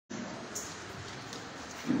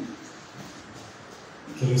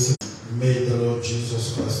May the Lord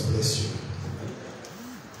Jesus Christ bless you.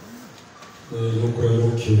 Nous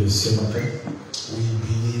croyons que ce matin, We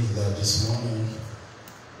believe that this morning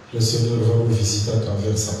le Seigneur va nous visiter à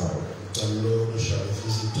travers sa parole. the Lord shall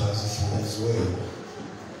visit us through His word.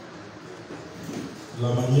 La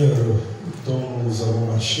manière dont nous allons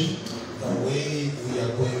marcher, The way we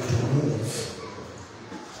are going to move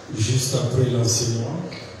juste après l'enseignement,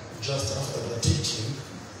 just after the teaching,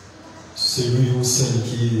 celui ou celle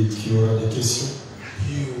qui aura des questions,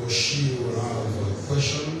 he or she will have a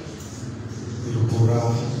question, il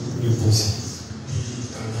pourra les poser.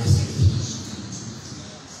 he can ask it.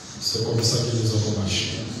 C'est comme ça que nous allons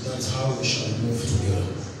marcher. That's how we shall move together.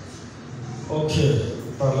 Ok,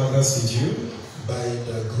 par la grâce de Dieu, By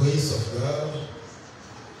the grace of God,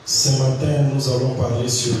 ce matin nous allons parler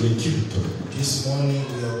sur les cultes. this morning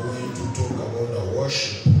we are going to talk about the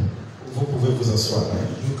worship. Vous pouvez vous asseoir.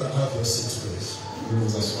 You can have your seat, please. Vous pouvez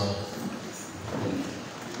vous asseoir.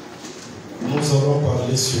 Nous allons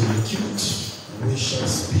parler sur les cultes. We shall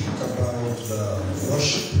speak about the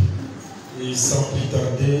worship. Et sans plus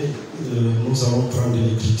tarder, nous allons prendre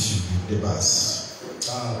l'écriture de base.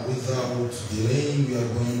 Without delaying, we are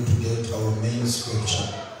going to get our main scripture.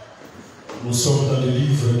 Nous sommes dans le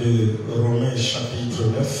livre de Romains chapitre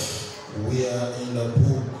 9. We are in the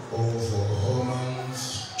book of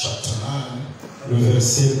Romans chapter 9. Le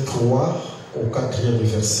verset 3 au 4e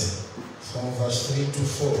verset. From verse 3 to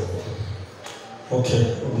 4. Ok,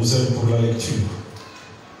 on vous aide pour la lecture.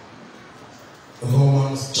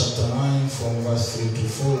 Romans chapter 9 from verse 3 to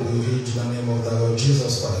 4. We read the name of the Lord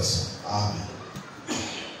Jesus Christ. Amen.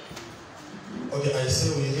 Okay, I say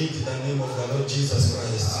we read the name of the Lord Jesus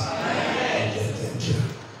Christ. Amen. Okay, thank you.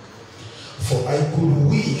 For I could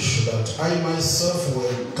wish that I myself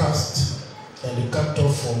were cast and cut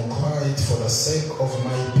off from Christ for the sake of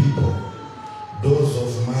my people, those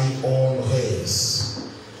of my own race,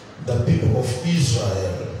 the people of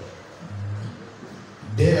Israel.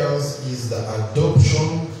 Theirs is the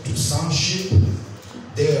adoption to sonship,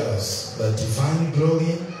 theirs the divine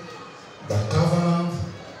glory, the covenant,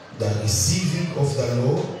 the receiving of the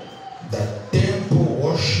law, the temple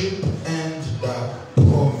worship, and the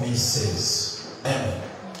promises. Amen.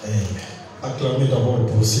 Amen. Acclamez d'abord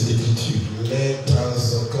pour cette écriture. Let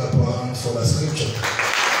us clap our hands for the scripture.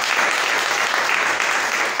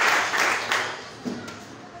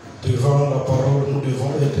 Devant la parole, nous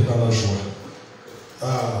devons être dans la joie.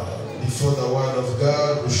 Before the word of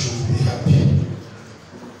God, we should be happy.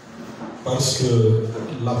 Parce que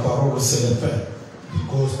la parole, c'est le pain.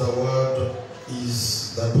 Because the word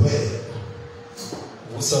is the bread.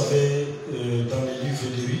 Vous savez, dans les livres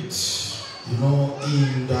de Ruth, You know,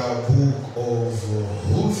 in the book of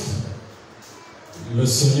Ruth, le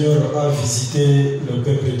Seigneur a visité le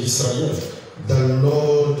peuple d'Israël. the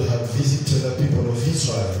Lord had visited the people of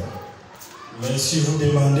Israel. Mais si vous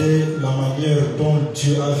demandez la manière dont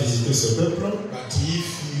Dieu a visité ce peuple, But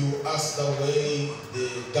if you ask the way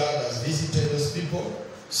God has visited those people,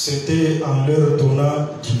 c'était en leur donnant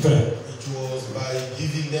du pain. it was by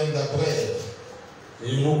giving them the bread.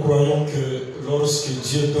 Et nous croyons que lorsque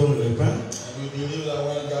Dieu donne le pain, And we believe that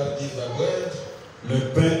when God gives the bread, le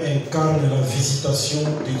pain incarne la visitation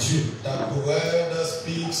de Dieu. the bread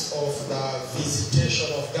speaks of the visitation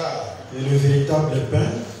of God. Et le véritable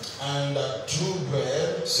pain, And the true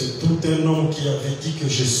bread c'est tout un homme qui avait dit que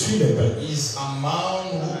je suis le pain. is a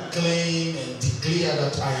man who claim and declare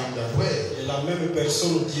that I am the bread. Et la même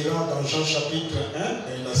personne dira dans Jean chapitre 1,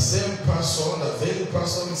 And the same person, the very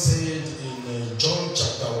person said in John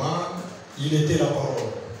chapter 1, il était la parole.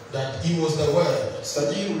 that he was the word.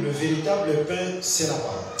 C'est-à-dire le véritable pain, c'est la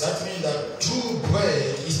parole. That means that true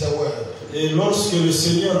bread is the word. Et lorsque le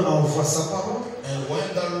Seigneur envoie sa parole, And when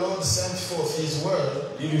the Lord sent forth his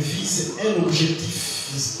word, il vise un objectif,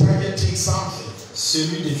 he's targeting something.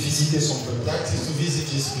 celui de visiter son peuple. That is to visit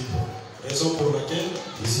his people. Raison pour laquelle,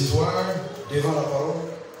 This is why, devant la parole,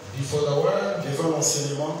 before the word, devant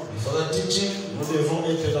l'enseignement, before the teaching, nous devons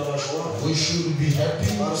être dans la joie. we should be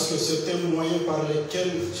happy. Parce que c'est un moyen par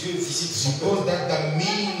lequel Dieu visite son Because peuple. that's the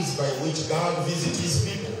means by which God visits his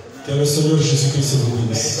people. Que le Seigneur Jésus-Christ vous May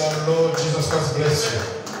bénisse. the Lord Jesus Christ bless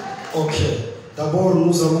you. Ok. D'abord,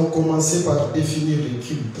 nous allons commencer par définir les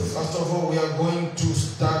cultes. First of all, we are going to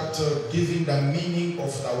start giving the meaning of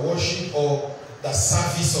the worship or the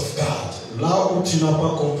service of God. Là où tu n'as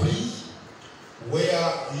pas compris, Where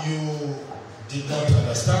you did not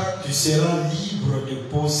understand, tu seras libre de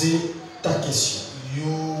poser ta question. you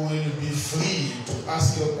will be free to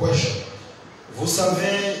ask your question. Vous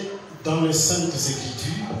savez, dans les Saintes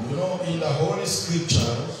Écritures, You know, in the Holy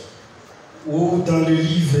Scriptures, ou dans le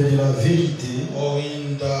livre de la vérité, or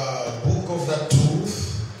in the book of the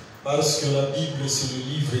truth, parce que la Bible c'est le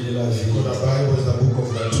livre de la because vérité. the Bible is the book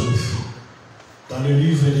of the truth. Dans le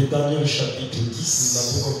livre de Daniel chapitre In 10,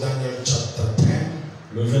 the book of Daniel chapter 10,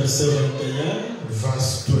 le verset 21,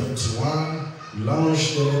 verse 21,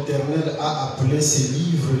 l'ange de l'Éternel a appelé ce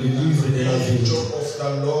livre le livre de la the vérité. angel of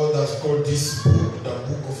the Lord has called this book the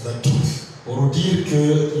book of the truth, Pour dire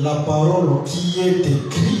que la parole qui est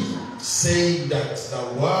écrite, saying that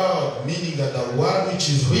the word, meaning that the word which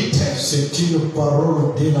is written, c'est une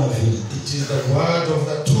parole de la vérité. it is the word of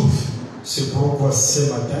the truth. C'est pourquoi ce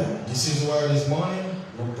matin, This is why this morning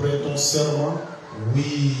nous prêtons serment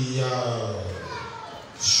we are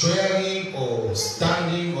swearing or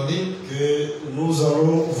standing on it que nous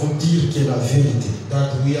allons vous dire que la vérité.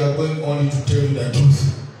 that we are going only to tell you the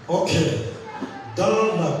truth. Ok.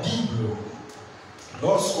 Dans la Bible,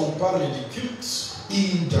 lorsqu'on parle du culte,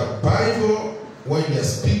 In the Bible, when we are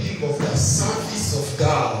speaking of the service of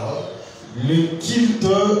God, le culte,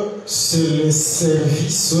 c'est le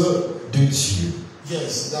service de Dieu.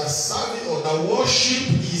 yes, the service or the worship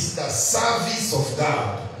is the service of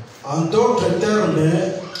God. En d'autres termes,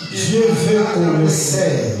 Dieu veut qu'on le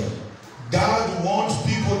serve. God wants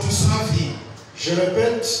people to serve Him. Je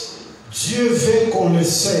répète, Dieu veut qu'on le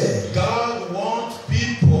serve. God wants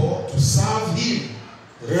people to serve Him.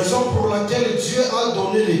 Raison pour laquelle Dieu a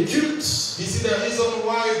donné le culte, This is the reason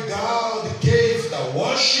why God gave the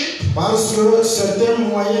worship, parce que c'est un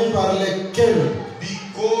moyen par lequel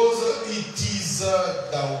because it is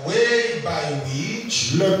the way by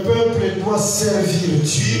which le peuple doit servir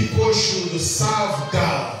Dieu. people should serve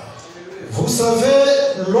God. Vous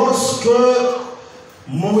savez, lorsque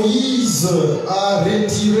Moïse a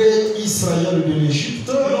retiré Israël de l'Égypte,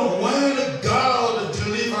 You know, when God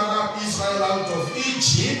delivered up Israel out of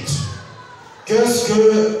Egypt, qu'est-ce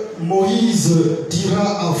que Moïse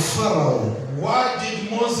dira à Pharaon? what did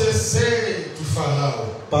Moses say to Pharaoh?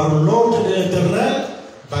 Par l'ordre de l'Éternel,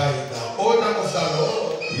 By the order of the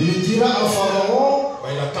Lord, il dira à Pharaon,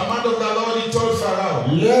 by the command of the Lord, he told Pharaoh,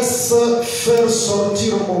 laisse faire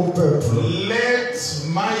sortir mon peuple. let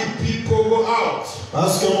my people go out.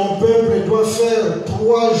 Parce que mon peuple doit faire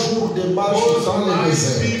 3 jours de marche dans Because le my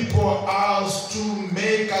désert people are to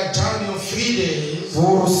make a journey of 3 days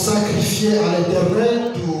pour sacrifier à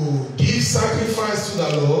l'Éternel, to give sacrifice to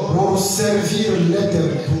the Lord, pour servir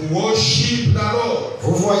l'Éternel. to worship the Lord.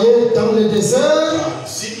 Vous voyez, dans le désert,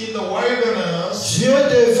 See, in the wilderness, Dieu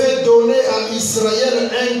devait donner à Israël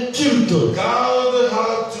un culte. God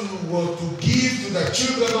had to give to the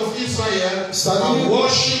children of Israel a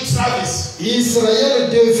worship service. Israël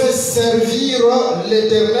devait servir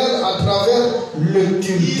l'Éternel à travers le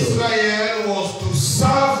culte. Israel was to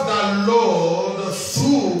serve the Lord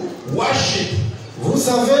through worship. Vous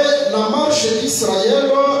savez, la marche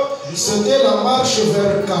d'Israël, c'était la marche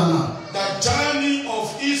vers Canaan. The journey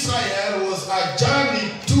of Israel was a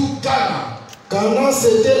journey to Canaan. Canaan,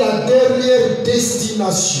 c'était la dernière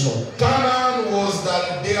destination. Canaan was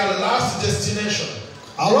their last destination.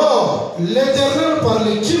 Alors, l'Éternel par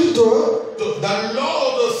le culte The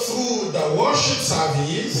Lord, through the worship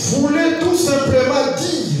service, voulait tout simplement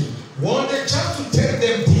dire wanted just to tell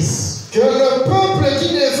them this, que le peuple qui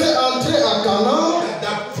devait entrer à Canaan,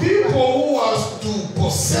 that the people who was to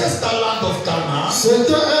possess the land of Canaan,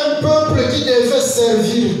 c'était un peuple qui devait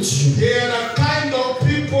servir Dieu. they are the kind of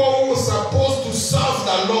people who were supposed to serve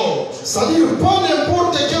the Lord. C'est-à-dire pas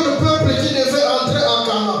n'importe quel peuple qui devait entrer à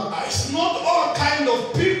Canaan, It's not all kind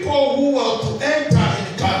of people who are to enter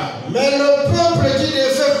in Canaan, mais le peuple qui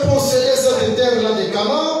devait posséder cette terre-là de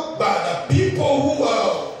Canaan, but the people who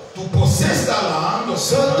are to possess the land of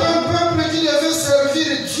c'est Canaan, un peuple qui devait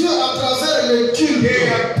servir Dieu à travers le culte. they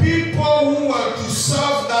are people who are to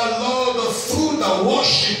serve the Lord through the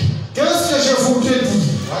worship. Qu'est-ce que je voudrais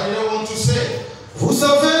dire? What do I want to say? Vous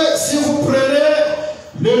savez, si vous prenez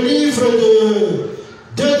le livre de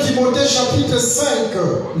 2 Timothée chapitre 5,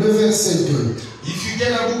 le verset 2. If you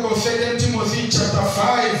get a book of 2 Timothy chapter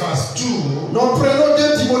 5 verse 2, Nous prenons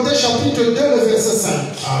 2 Timothée chapitre 2, le verset 5.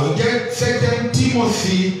 I will get 2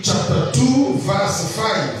 Timothy chapter 2 verse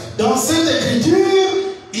 5. Dans cette écriture,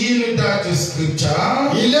 In that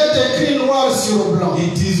scripture, il est écrit noir sur blanc.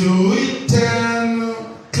 it is written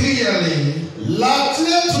clearly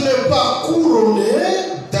L'athlète n'est pas couronné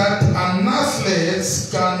that an athlete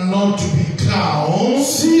cannot be crowned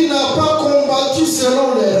s'il n'a pas combattu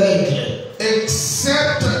selon les règles.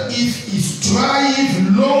 except if he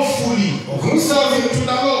strive lawfully according to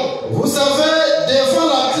the law. Vous savez, devant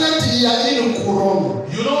l'athlète, il y a une couronne.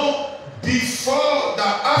 You know, before the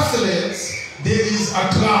athlete, there is a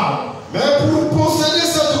crown. Mais pour posséder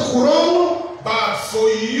cette couronne,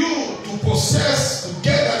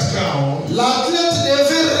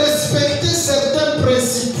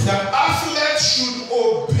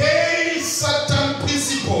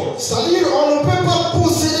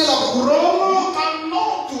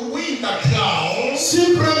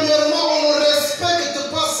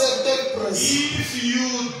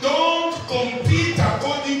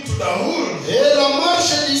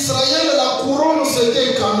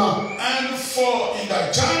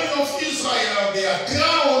 the journey of Israel, their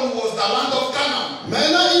crown was the land of Canaan.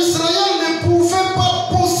 Maintenant, Israël ne pouvait pas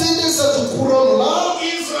posséder cette couronne-là.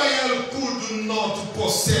 Israel could not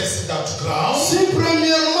possess that crown. Si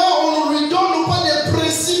premièrement, on ne lui donne pas des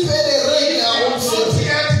principes et des règles à observer. They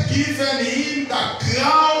have not yet given him the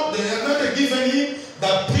crown. They have not given him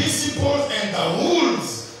the principles and the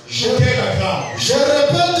rules to get the crown. Je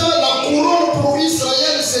répète, la couronne pour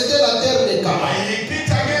Israël, c'était la terre de Canaan. I repeat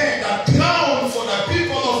again, the crown for the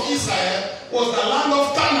people of Israel was the land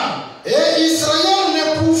of Canaan. Et Israël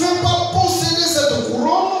ne pouvait pas posséder cette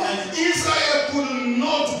couronne. And Israel could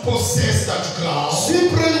not possess that crown. Si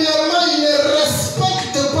premièrement, il ne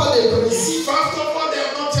respecte pas les principes. First of all, they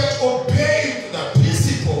have not yet obeyed the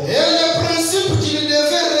principle. Et les principes qu'ils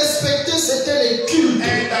devaient respecter, c'était les cultes.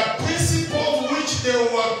 And the principle which they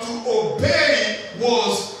were to obey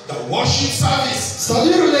was the worship service.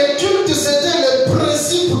 C'est-à-dire les cultes, c'était les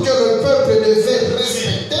principes que le peuple devait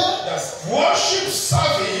respecter. The worship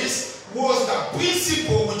service was the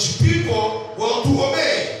principle which people were to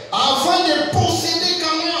obey. Avant de posséder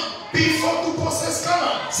Canaan. Before to possess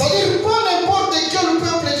Canaan. C'est-à-dire pas n'importe quel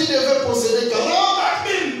peuple qui devait posséder Canaan. That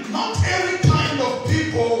means not every kind of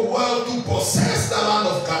people were to possess the land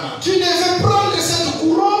of Canaan. Qui devait prendre cette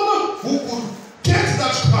couronne. Who could get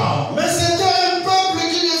that crown? Mais c'était un peuple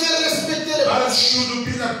qui devait respecter les That principes. should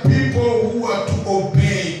be the people who are to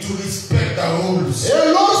obey, to respect the rules.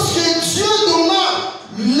 Et lorsque Dieu donna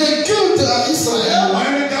les cultes à Israël,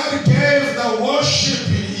 When God gave the worship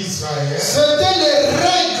in Israel, c'était les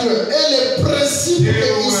règles et les principes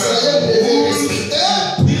que Israël devait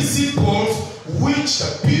respecter. Principles which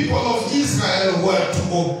the people of Israel were to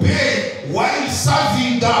obey while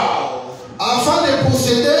serving God Afin de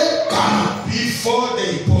posséder Canaan. before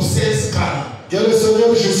they possess Canaan. Que le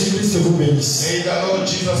Seigneur Jésus-Christ vous bénisse. May the Lord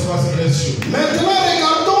Jesus Christ bless you. Maintenant,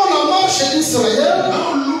 regardons la marche d'Israël.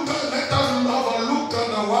 Now let us have a look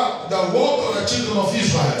at the walk of the children of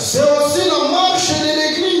Israel. C'est aussi la marche de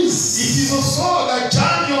l'Église. It is also the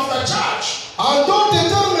journey of the church. En d'autres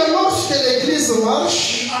termes, lorsque l'Église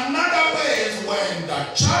marche, In another way, when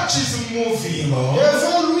the church is moving on,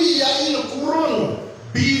 devant lui, il y a une couronne.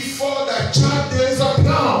 before the church there is a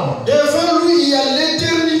crown. Devant lui, il y a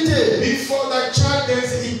l'éternité. Before the church there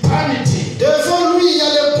is eternity. Devant lui, il y a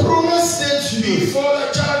les promesses de Dieu. Before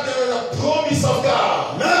the church there is a promise of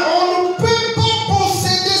God. Mais on ne peut pas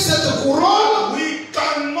posséder cette couronne We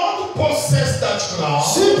cannot possess that crown.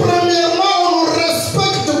 si premièrement on ne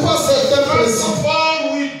respecte pas certains First principes. of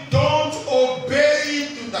all, we don't obey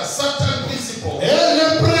to the certain principles. Et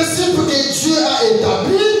les principes que Dieu a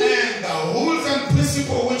établis, And the rules and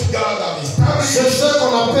principles which God has c'est established, ce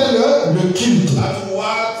qu'on appelle le culte. that's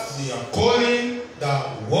what they are calling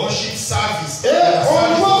the worship service. Et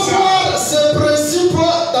on doit voir ces principes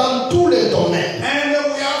dans tous les domaines.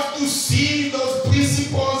 And we have to see those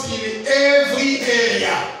principles in every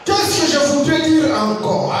area. Qu'est-ce que je voudrais dire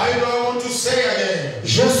encore? I don't want to say again.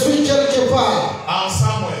 Je suis quelque part I'm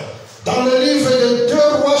somewhere. dans le livre de 2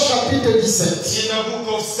 Rois chapitre 17. In the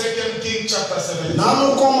book of 2 Kings chapter 17. Là,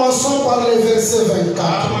 nous commençons par le verset And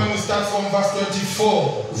 24. when we start from verse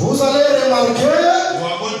 24, Vous allez remarquer, you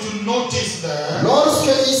are going to notice that lorsque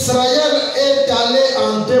Israël est allé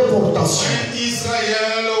en déportation, when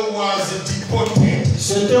Israel was deported,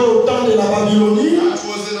 c'était au temps de la Babylonie, that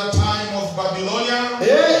was in the time of Babylonia,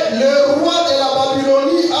 et le roi de la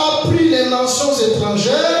Babylonie a pris les nations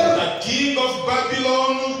étrangères the king of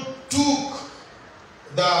Babylon took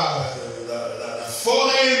the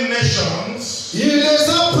foreign nations il les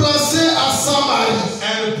a placés à Samarie.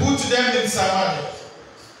 and put them in Samaria.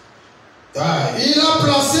 Il a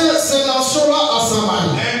placé ces nations-là à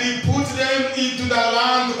Samarie. And he put them into the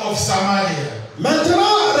land of Samaria.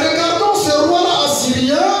 Maintenant, regardons ce roi-là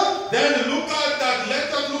assyrien. Then look at that.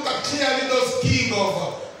 Let us look at clearly those king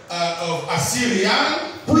of Assyria.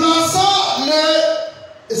 Plaça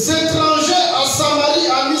les étrangers à Samarie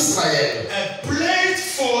en Israël. And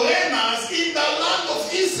placed foreigners in the land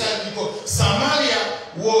of Israel because Samaria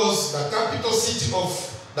was the capital city of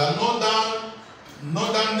the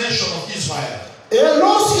northern nation of Israel. Et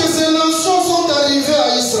lorsque ces nations sont arrivées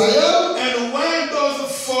à Israël, And when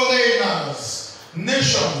those foreigners,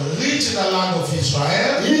 nations, reached the land of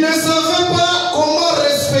Israel, ils ne savaient pas comment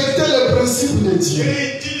respecter les principes de Dieu.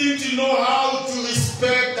 they didn't know how to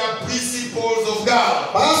respect the principles of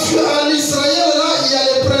God. Parce qu'en Israël, là, il y a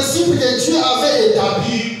les principes que Dieu avait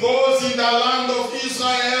établis. Because in the land of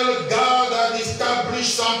Israel, God had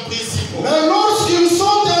established some principles. Mais lorsqu'ils sont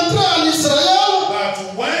entrés en Israël,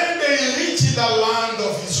 But when they reached the land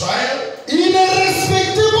of Israel, ils ne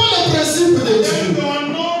respectaient pas les principes de then Dieu. they were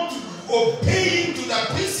not obeying to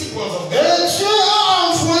the principles of Et God. Dieu a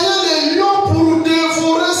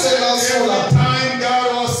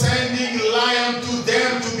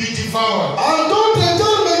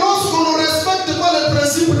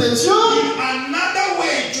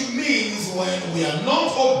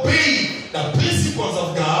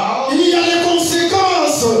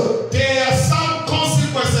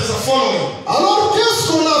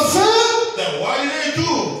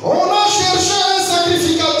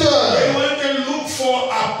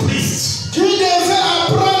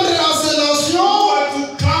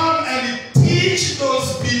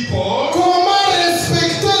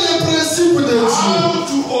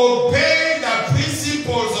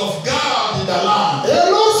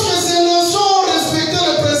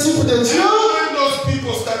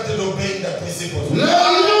the principles. Les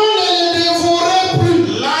lions ne les dévoraient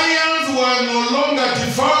plus. Lions were no longer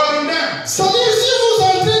devouring them. C'est-à-dire, si vous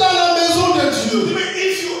entrez dans la maison de Dieu,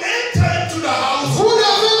 If you enter into the house, vous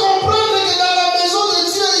devez comprendre que dans la maison de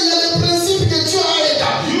Dieu, il y a des principes que Dieu a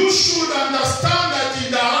établis. you should understand that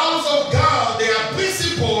in the house of God there are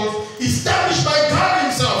principles established by God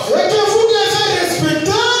Himself, Et que vous devez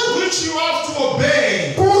respecter which you have to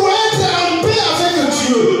obey pour être en paix avec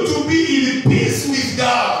Dieu. you to be in peace with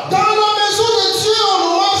God. Dans la maison de Dieu, on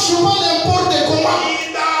ne marche pas n'importe comment.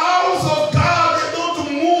 In the house of God, they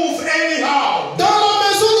don't move anyhow. Dans la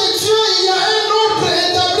maison de Dieu, il y a un ordre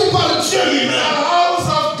établi par Dieu In the lui-même. house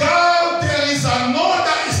of God, there is an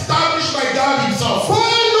order established by God Himself. Pas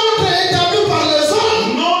un ordre établi par les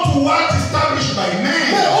hommes, Not what established by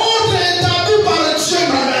mais man, ordre établi par Dieu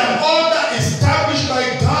but an lui-même. order established by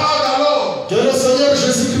God alone. Que le Seigneur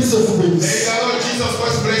Jésus-Christ vous May bénisse. the Lord Jesus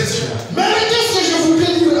Christ bless you. Mais qu'est-ce que je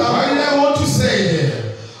voudrais dire What avant? did I want to say here?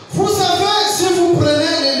 Vous savez, si vous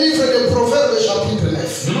prenez le livre de Proverbes chapitre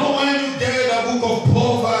 9, You know, when you get the book of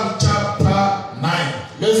Proverbs chapter 9,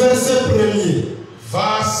 le verset 1er,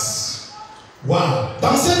 verse 1,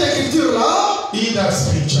 dans cette écriture-là, in that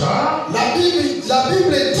scripture, la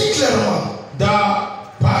Bible dit clairement the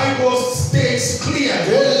Bible states clearly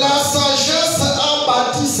que la sagesse a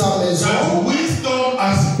bâti sa maison that wisdom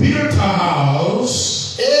has built a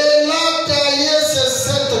house et l'a taillé ses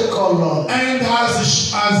 7 colonnes. and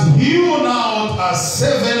has hewn out as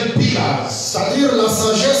 7 pillars. C'est-à-dire la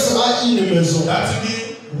sagesse a une maison. That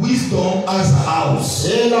means wisdom has a house.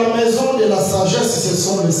 Et la maison de la sagesse, ce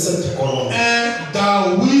sont les 7 colonnes. And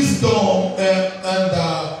the wisdom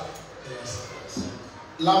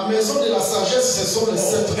La maison de la sagesse, ce sont les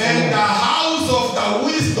 7 and the colonnes. house of the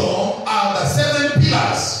wisdom are the 7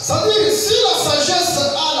 pillars. C'est-à-dire, si la sagesse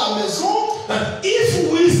a la maison, That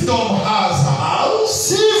if wisdom has a house,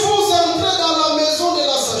 si vous entrez dans la maison de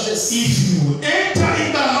la sagesse, if you enter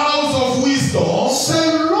in the house of wisdom,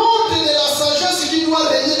 c'est l'ordre de la sagesse qui doit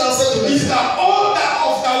régner dans cette it's maison. the order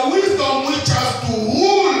of the wisdom which has to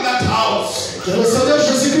rule that house. Que le Seigneur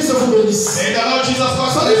Jésus-Christ vous bénisse. May the Lord Jesus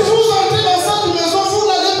Christ C'est-à-dire, bless you. vous entrez dans cette maison, vous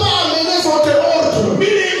n'allez pas amener votre ordre.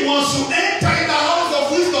 Meaning, once you enter in the house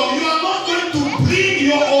of wisdom, you are not going to bring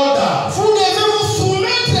your order. Vous devez vous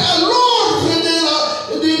soumettre à l'ordre de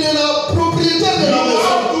la propriétaire de You la maison.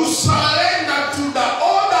 have to surrender to the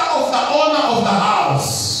order of the owner of the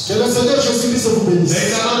house. Que le Seigneur Jésus-Christ vous bénisse. May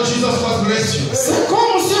the Lord Jesus Christ bless you. C'est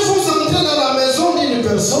comme si vous entrez dans la maison d'une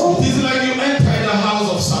personne, It is like you enter in the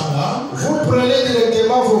house of someone vous prenez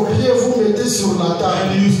directement vos pieds, vous mettez sur la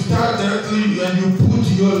table. and you start directly and you put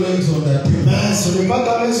your legs on the table. Mais ce n'est pas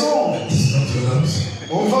ta maison. It's not your house.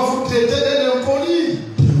 On va vous traiter d'un impoli.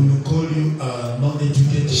 They will call you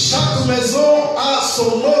non-educated. Chaque maison a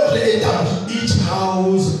son ordre établi. Each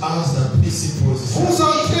house has the principles. Vous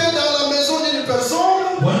entrez dans la maison d'une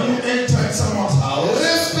personne, When you enter in someone's house,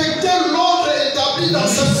 respectez l'ordre établi dans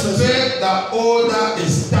cette maison. respect the order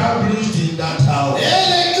established in that house.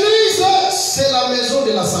 Et l'église, c'est la maison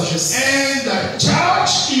de la sagesse. And the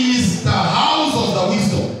church is the house of the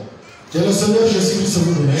wisdom. Que le Seigneur Jésus-Christ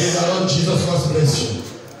vous May bénisse. the Lord Jesus Christ bless you.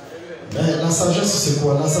 Mais la sagesse, c'est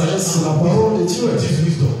quoi? La sagesse, c'est la parole de Dieu. What is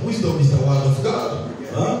wisdom? Wisdom is the word of God.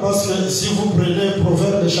 Hein? Parce que si vous prenez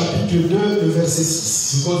Proverbe chapitre 2, le verset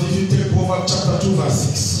 6, Because if you take Proverbs chapter 2 verse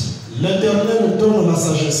 6, l'Éternel donne la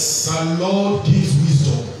sagesse. the Lord gives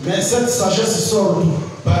wisdom. Mais cette sagesse sort d'où?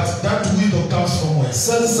 But that wisdom comes from where?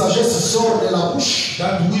 Cette sagesse sort de la bouche.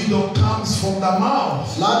 That wisdom comes from the mouth.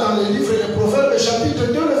 Là, dans le livre de Proverbes, chapitre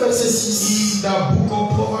 2, le verset 6. In the book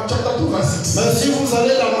of Proverbs chapter 2 verse 6. Mais si vous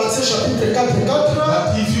allez dans Matthieu, chapitre 4,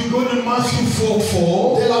 But if you go to Matthew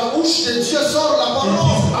 4:4, de la bouche de Dieu sort la it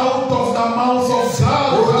parole. is out of the mouth of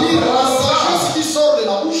Pour God. dire la sagesse qui sort de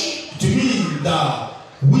la bouche, To me, the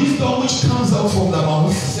wisdom which comes out from the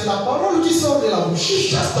mouth c'est la parole qui sort de la bouche.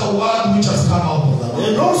 is just the word which has come out of the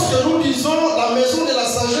Et mouth. lorsque nous disons la maison de la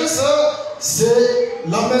sagesse, c'est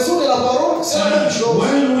la maison de la parole, c'est la même And chose.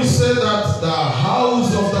 when we say that the house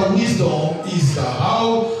of the wisdom is the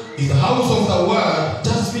house of the word,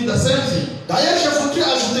 just mean the same thing. D'ailleurs, je voudrais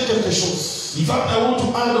ajouter quelque chose. In fact, I want to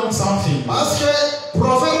add on something. Parce que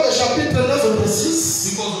Proverbe chapitre 9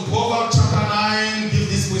 précise Because Proverbs chapter 9 gives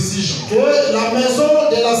this precision. que la maison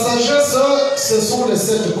de la sagesse, ce sont les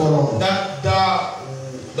 7 colonnes. That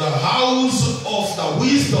the house of the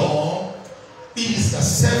wisdom is the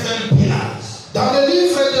 7 pillars. Dans le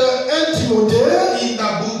livre de 1 Timothée, In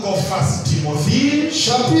the book of 1 Timothy,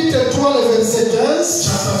 chapitre 3, le verset 15,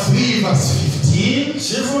 chapter 3, verse 15,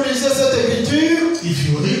 si vous lisez cette écriture, if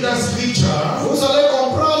you read that scripture, vous allez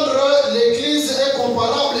comprendre l'église est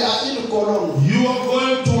comparable à une colonne. you are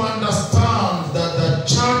going to understand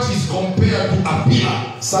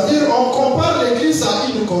pillar. C'est-à-dire, on compare l'église à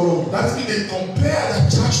une colonne. That means they compare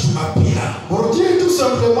the church to a pillar. Pour dire tout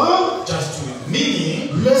simplement, Just to meaning,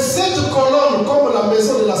 les 7 colonnes comme la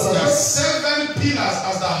maison de la there are sagesse, 7 pillars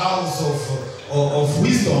as the house of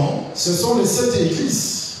wisdom. ce sont les 7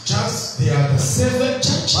 églises. Just they are the 7 Parce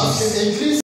churches. que l'église